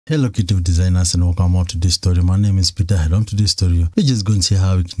Hello creative designers and welcome out to this tutorial. My name is Peter. Head on to this tutorial. We're just going to see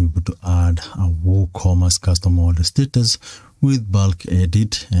how we can be able to add a WooCommerce custom order status with bulk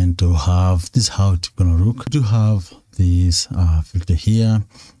edit, and to have this how it's gonna look. To have this filter here,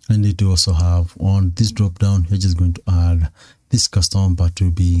 and need to also have on this drop down. You're just going to add this custom, but to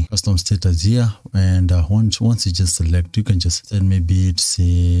be custom status here, and once you just select, you can just set maybe it's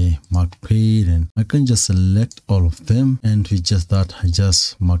say mark paid, and I can just select all of them, and with just that I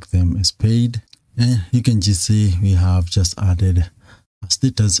just mark them as paid, and you can just see we have just added a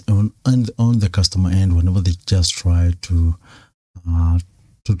status on the customer end. Whenever they just try to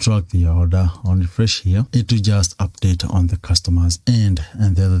track the order on refresh here, it will just update on the customer's end.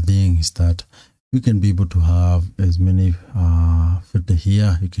 And the other thing is that we can be able to have as many filter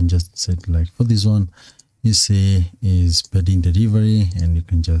here. You can just set, like for this one, you say is pending delivery, and you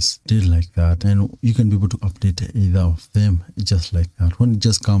can just do it like that, and you can be able to update either of them just like that. When you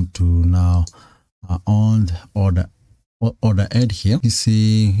just come to now on the order add here, you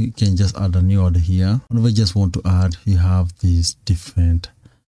see you can just add a new order here. Whenever you just want to add, you have these different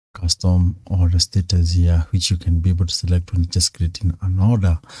custom order status here, which you can be able to select when just creating an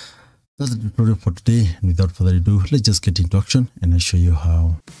order. That's the tutorial for today, and without further ado, let's just get into action and I'll show you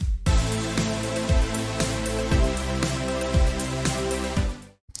how.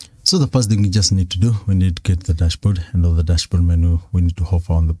 So the first thing we just need to do, we need to get the dashboard, and on the dashboard menu we need to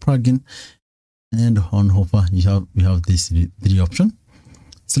hover on the plugin, and on hover we have these three options.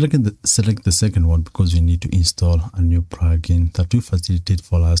 Select the second one because we need to install a new plugin that will facilitate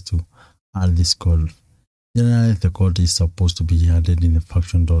for us to add this code. Generally, the code is supposed to be added in the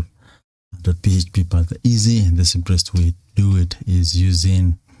function.php, but the easy and the simplest way to do it is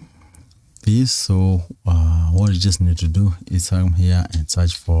using this. So what you just need to do is come here and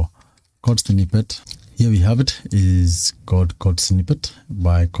search for code snippet. Here we have it, is code snippet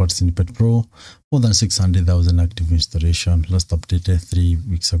by Code Snippet Pro. More than 600,000 active installation, last updated 3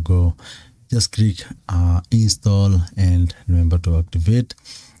 weeks ago. Just click install and remember to activate.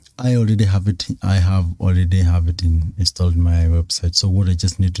 I already have it. Installed in my website. So what I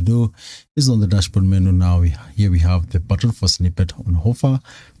just need to do is on the dashboard menu now. Here we have the button for snippet. On hover,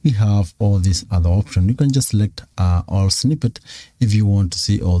 we have all these other options. You can just select all snippet if you want to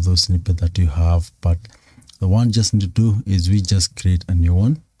see all those snippets that you have. But the one just need to do is we just create a new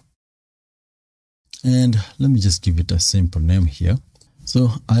one, and let me just give it a simple name here.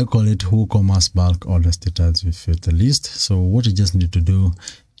 So I call it WooCommerce bulk order status with filter list. So what you just need to do,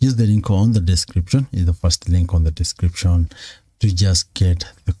 use the link on the description, is the first link on the description, to just get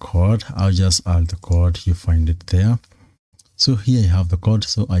the code. I'll just add the code, you find it there. So here you have the code.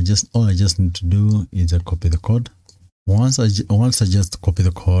 So all I just need to do is copy the code. Once I just copy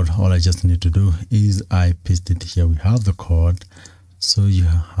the code, all I just need to do is I paste it here. We have the code, so you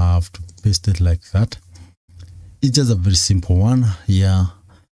have to paste it like that. It's just a very simple one here.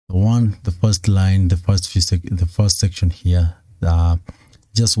 The first line, the first section here,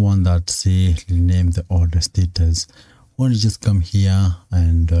 just one that say rename the order status. When you just come here,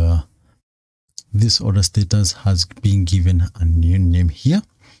 and this order status has been given a new name here.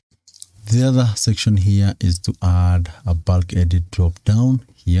 The other section here is to add a bulk edit drop down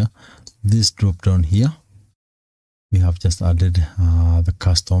here. This drop down here, we have just added the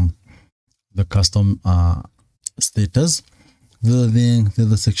custom status. The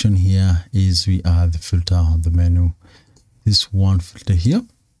other section here is we add the filter on the menu. This one filter here,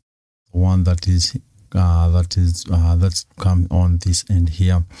 one that's come on this end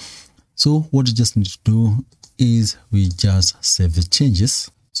here. So what you just need to do is we just save the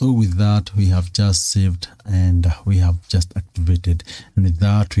changes. So with that, we have just saved and we have just activated, and with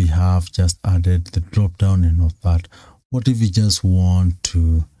that we have just added the drop down and all that. What if we just want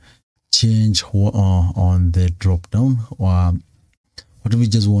to change on the drop down, or what if we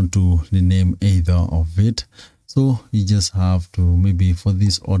just want to rename either of it? So you just have to, maybe for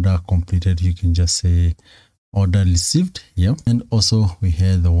this order completed, you can just say order received here, and also we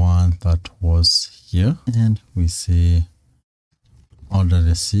had the one that was here, and we say order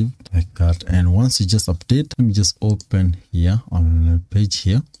received like that. And once you just update, let me just open here on the page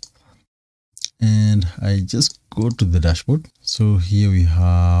here, and I just go to the dashboard. So here we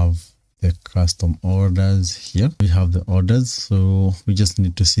have the custom orders. Here we have the orders, so we just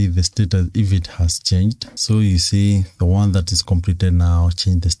need to see the status if it has changed. So you see the one that is completed now,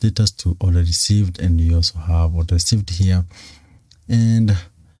 change the status to order received, and you also have order received here, and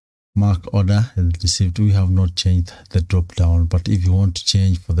mark order as received. We have not changed the drop down, but if you want to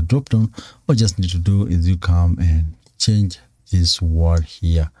change for the drop down, what you just need to do is you come and change this word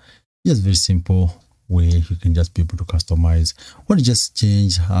here. Just very simple. where you can just be able to customize or just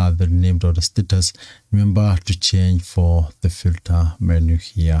change the named order status. Remember to change for the filter menu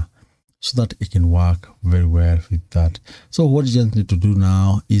here so that it can work very well with that. So what you just need to do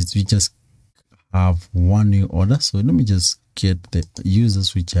now is we just have one new order. So let me just get the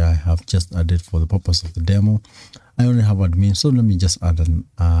users which I have just added for the purpose of the demo. I only have admin, so let me just add an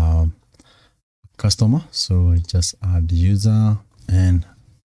customer. So I just add user, and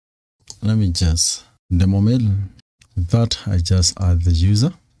let me just demo mail. With that, I just add the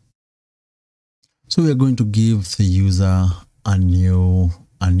user. So we are going to give the user a new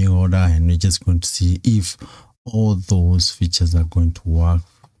order, and we're just going to see if all those features are going to work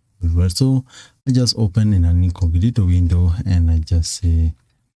well. So I just open in an incognito window, and I just say,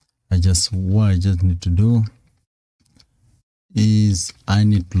 what I just need to do is I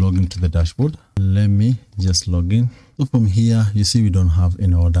need to log into the dashboard. Let me just log in. So from here, you see we don't have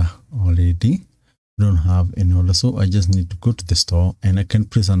an order already. We don't have an order. So I just need to go to the store, and I can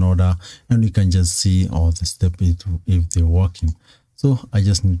press an order, and we can just see all the steps if they're working. So I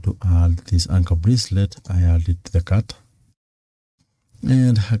just need to add this anchor bracelet. I add it to the cart,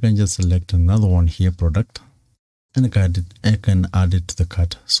 and I can just select another one here, product, and I can add it to the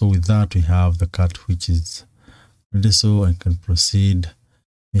cart. So with that, we have the cart which is ready. So I can proceed.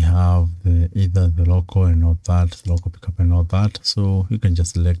 We have either the local and all that, the local pickup and all that. So you can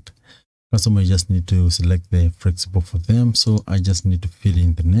just select customer. You just need to select the flexible for them. So I just need to fill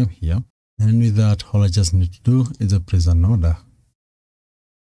in the name here, and with that, all I just need to do is press an order.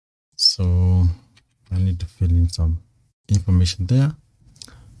 So I need to fill in some information there.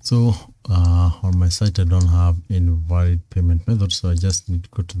 So on my site, I don't have any valid payment method. So I just need to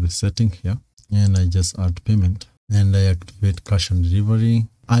go to the setting here, and I just add payment, and I activate cash on delivery.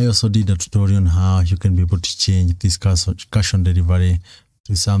 I also did a tutorial on how you can be able to change this cash on delivery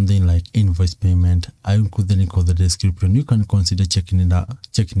to something like invoice payment. I will include the link of the description. You can consider checking it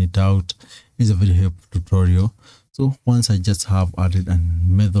out. It's a very helpful tutorial. So once I just have added a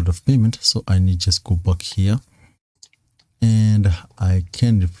method of payment, so I need just go back here, and I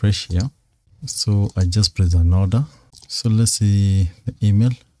can refresh here. So I just press an order. So let's see the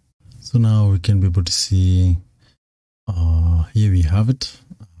email. So now we can be able to see, here we have it.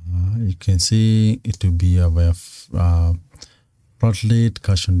 You can see it will be via platelet,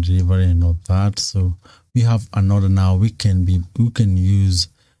 cash on delivery and all that. So we have an order now we can use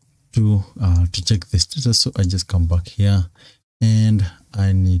to check the status. So I just come back here, and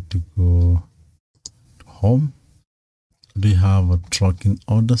I need to go to home. We have a tracking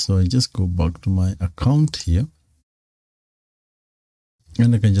order. So I just go back to my account here,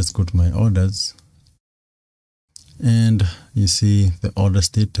 and I can just go to my orders, and you see the order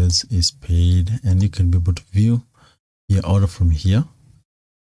status is paid, and you can be able to view your order from here.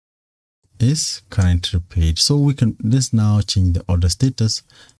 Is currently paid. So let's now change the order status.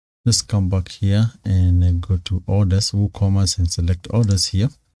 Let's come back here and go to orders, WooCommerce, and select orders here.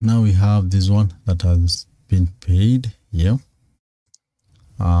 Now we have this one that has been paid here.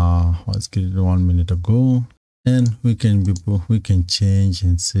 Let's get it 1 minute ago, and we can change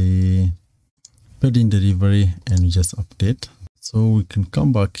and say paid in delivery, and we just update. So we can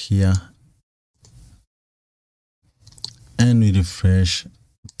come back here, and we refresh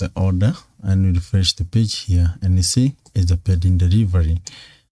the order, and we refresh the page here, and you see it's a paid in delivery.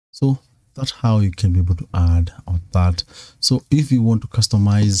 So that's how you can be able to add or that. So if you want to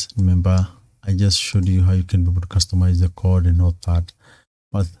customize, remember I just showed you how you can be able to customize the code and all that.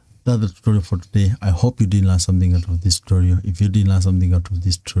 But that's the tutorial for today. I hope you did learn something out of this tutorial. If you did learn something out of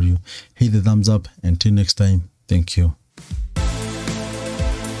this tutorial, hit the thumbs up. Until next time, thank you.